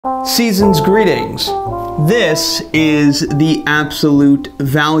Season's greetings. This is the absolute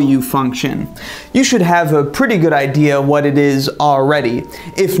value function. You should have a pretty good idea what it is already.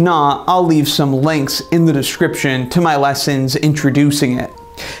 If not, I'll leave some links in the description to my lessons introducing it.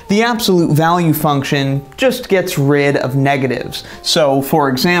 The absolute value function just gets rid of negatives. So, for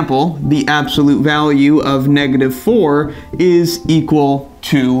example, the absolute value of -4 is equal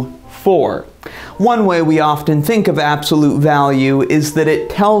to 4. One way we often think of absolute value is that it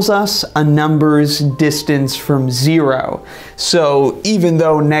tells us a number's distance from 0. So even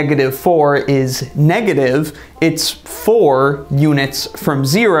though -4 is negative, it's 4 units from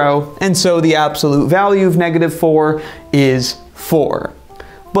 0, and so the absolute value of -4 is 4.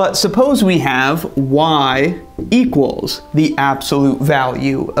 But suppose we have y equals the absolute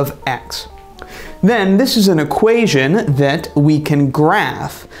value of x. Then this is an equation that we can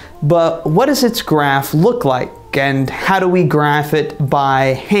graph. But what does its graph look like, and how do we graph it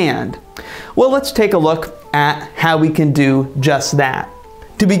by hand? Well, let's take a look at how we can do just that.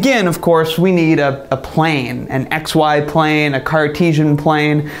 To begin, of course, we need a plane, an XY plane, a Cartesian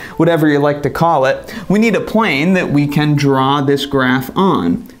plane, whatever you like to call it. We need a plane that we can draw this graph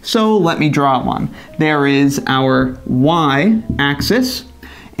on. So let me draw one. There is our y-axis,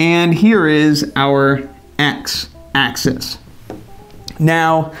 and here is our x-axis.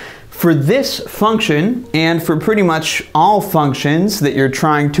 Now, for this function, and for pretty much all functions that you're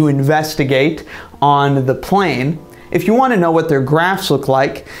trying to investigate on the plane, if you want to know what their graphs look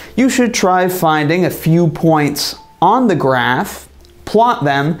like, you should try finding a few points on the graph, plot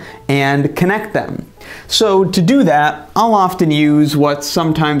them, and connect them. So to do that, I'll often use what's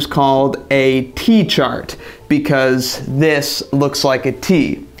sometimes called a T-chart, because this looks like a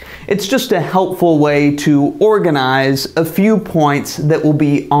T. It's just a helpful way to organize a few points that will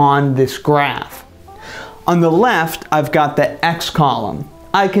be on this graph. On the left, I've got the x column.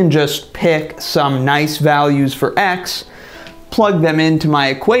 I can just pick some nice values for x, plug them into my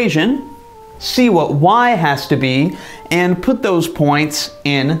equation, see what y has to be, and put those points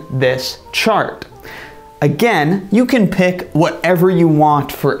in this chart. Again, you can pick whatever you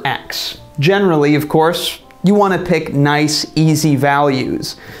want for x. Generally, of course, you want to pick nice, easy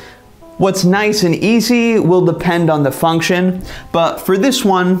values. What's nice and easy will depend on the function, but for this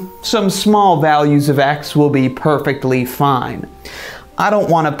one, some small values of x will be perfectly fine. I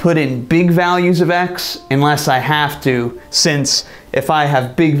don't want to put in big values of x unless I have to, since if I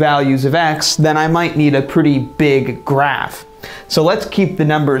have big values of x, then I might need a pretty big graph. So let's keep the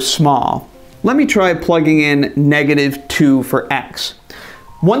numbers small. Let me try plugging in -2 for x.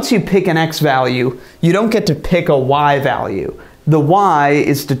 Once you pick an x value, you don't get to pick a y value. The y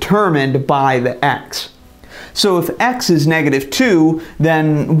is determined by the x. So if x is -2,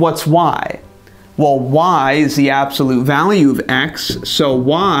 then what's y? Well, y is the absolute value of x, so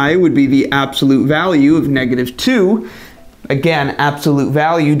y would be the absolute value of -2. Again, absolute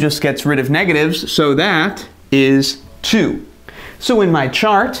value just gets rid of negatives, so that is 2. So in my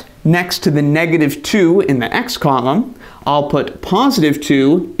chart, next to the -2 in the x column, I'll put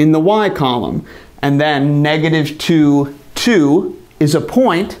 +2 in the y column, and then -2, 2 is a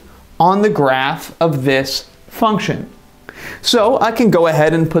point on the graph of this function. So I can go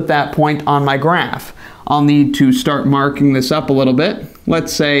ahead and put that point on my graph. I'll need to start marking this up a little bit.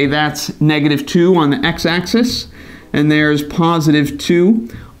 Let's say that's -2 on the x-axis, and there's +2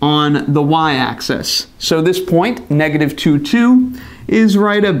 on the y-axis. So this point, -2, 2, is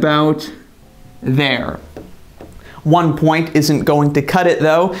right about there. One point isn't going to cut it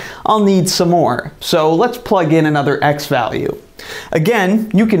though. I'll need some more. So let's plug in another x value. Again,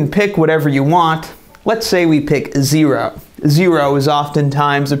 you can pick whatever you want. Let's say we pick 0. 0 is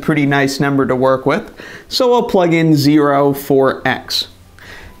oftentimes a pretty nice number to work with. So I'll plug in 0 for x.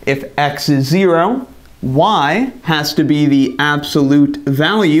 If x is 0, y has to be the absolute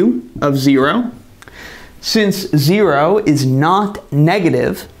value of 0. Since 0 is not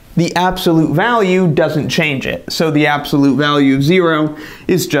negative, the absolute value doesn't change it. So the absolute value of 0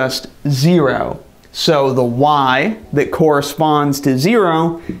 is just 0. So the y that corresponds to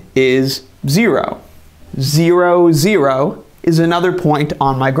 0 is 0. 0, 0 is another point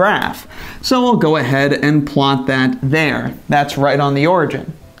on my graph. So I'll go ahead and plot that there. That's right on the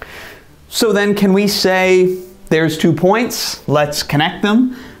origin. So then can we say there's 2 points? Let's connect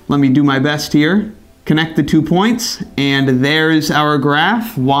them. Let me do my best here. Connect the 2 points, and there's our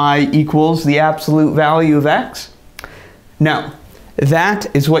graph, y equals the absolute value of x. No, that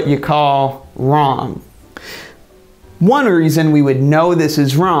is what you call wrong. One reason we would know this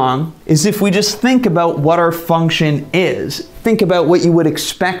is wrong is if we just think about what our function is. Think about what you would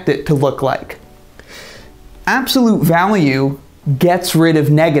expect it to look like. Absolute value gets rid of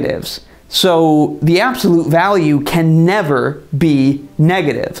negatives. So the absolute value can never be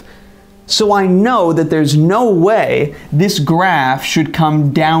negative. So I know that there's no way this graph should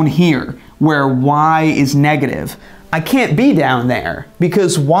come down here where y is negative. I can't be down there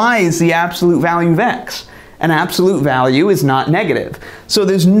because y is the absolute value of x. An absolute value is not negative. So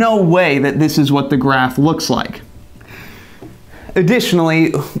there's no way that this is what the graph looks like.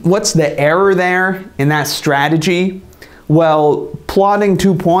 Additionally, what's the error there in that strategy? Well, plotting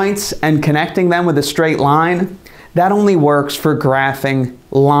 2 points and connecting them with a straight line, that only works for graphing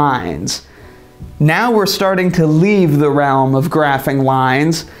lines. Now we're starting to leave the realm of graphing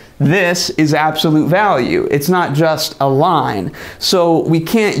lines. This is absolute value. It's not just a line. So we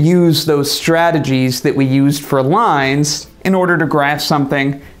can't use those strategies that we used for lines in order to graph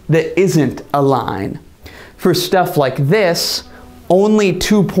something that isn't a line. For stuff like this, only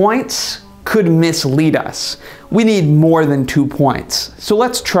 2 points could mislead us. We need more than 2 points. So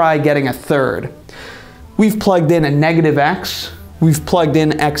let's try getting a third. We've plugged in a negative x. We've plugged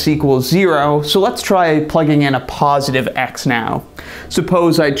in x equals 0. So let's try plugging in a positive x now.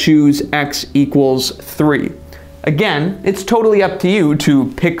 Suppose I choose x equals 3. Again, it's totally up to you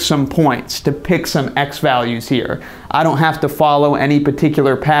to pick some points, to pick some x values here. I don't have to follow any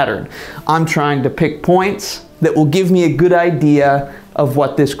particular pattern. I'm trying to pick points that will give me a good idea of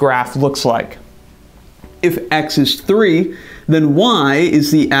what this graph looks like. If x is 3, then y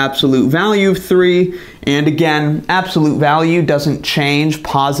is the absolute value of 3. And again, absolute value doesn't change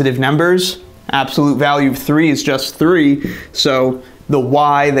positive numbers. Absolute value of 3 is just 3. So the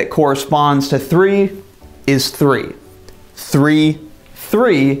y that corresponds to 3 is 3.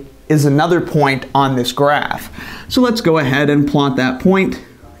 3 is another point on this graph. So let's go ahead and plot that point.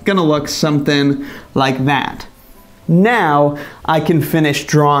 Gonna look something like that. Now I can finish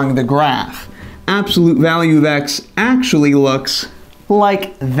drawing the graph. Absolute value of x actually looks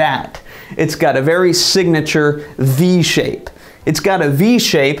like that. It's got a very signature V shape. It's got a V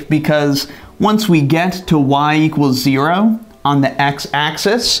shape because once we get to y equals 0 on the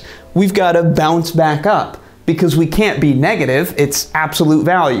x-axis, we've got to bounce back up because we can't be negative. It's absolute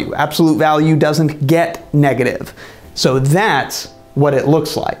value. Absolute value doesn't get negative. So that's what it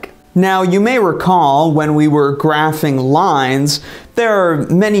looks like. Now, you may recall when we were graphing lines, there are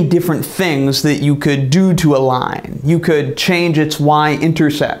many different things that you could do to a line. You could change its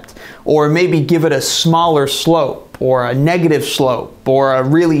y-intercept, or maybe give it a smaller slope, or a negative slope, or a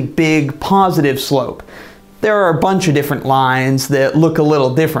really big positive slope. There are a bunch of different lines that look a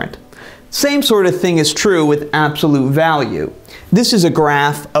little different. Same sort of thing is true with absolute value. This is a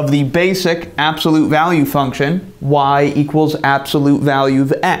graph of the basic absolute value function, y equals absolute value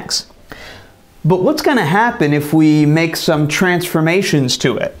of x. But what's going to happen if we make some transformations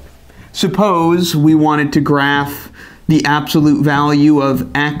to it? Suppose we wanted to graph the absolute value of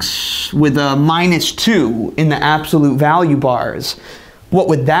x with a -2 in the absolute value bars. What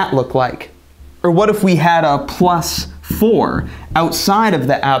would that look like? Or what if we had a +4 outside of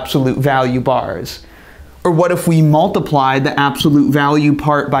the absolute value bars? Or what if we multiplied the absolute value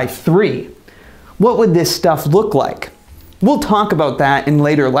part by 3? What would this stuff look like? We'll talk about that in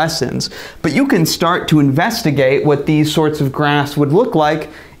later lessons, but you can start to investigate what these sorts of graphs would look like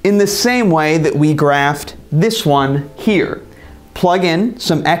in the same way that we graphed this one here. Plug in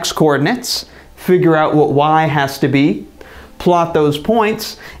some x coordinates, figure out what y has to be, plot those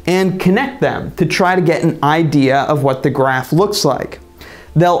points, and connect them to try to get an idea of what the graph looks like.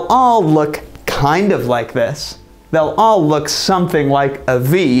 They'll all look kind of like this. They'll all look something like a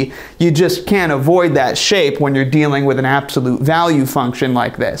V. You just can't avoid that shape when you're dealing with an absolute value function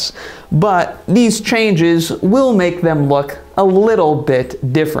like this. But these changes will make them look a little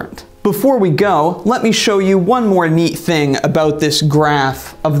bit different. Before we go, let me show you one more neat thing about this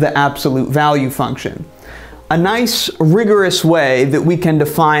graph of the absolute value function. A nice, rigorous way that we can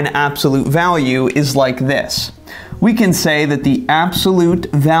define absolute value is like this. We can say that the absolute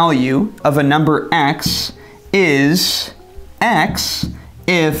value of a number x is x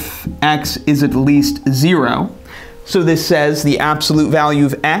if x is at least 0. So this says the absolute value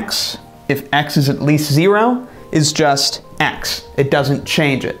of x, if x is at least 0, is just x. It doesn't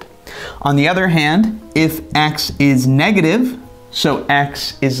change it. On the other hand, if x is negative, so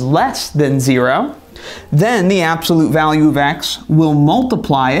x is less than 0, then the absolute value of x will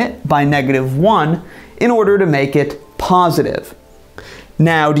multiply it by -1 in order to make it positive.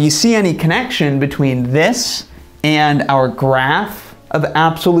 Now, do you see any connection between this and our graph of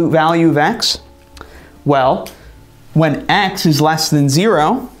absolute value of x? Well, when x is less than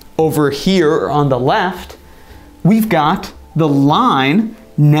 0, over here on the left, we've got the line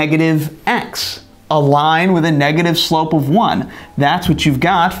 -x a line with a negative slope of 1. That's what you've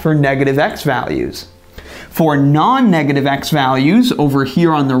got for negative x values. For non-negative x values, over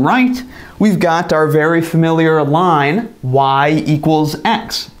here on the right, we've got our very familiar line, y equals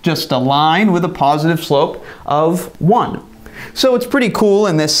x. Just a line with a positive slope of 1. So it's pretty cool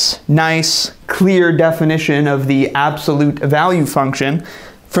in this nice, clear definition of the absolute value function.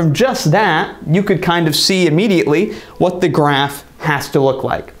 From just that, you could kind of see immediately what the graph has to look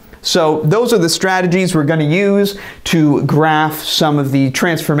like. So those are the strategies we're going to use to graph some of the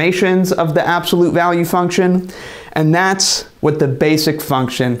transformations of the absolute value function, and that's what the basic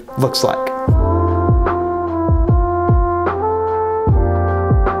function looks like.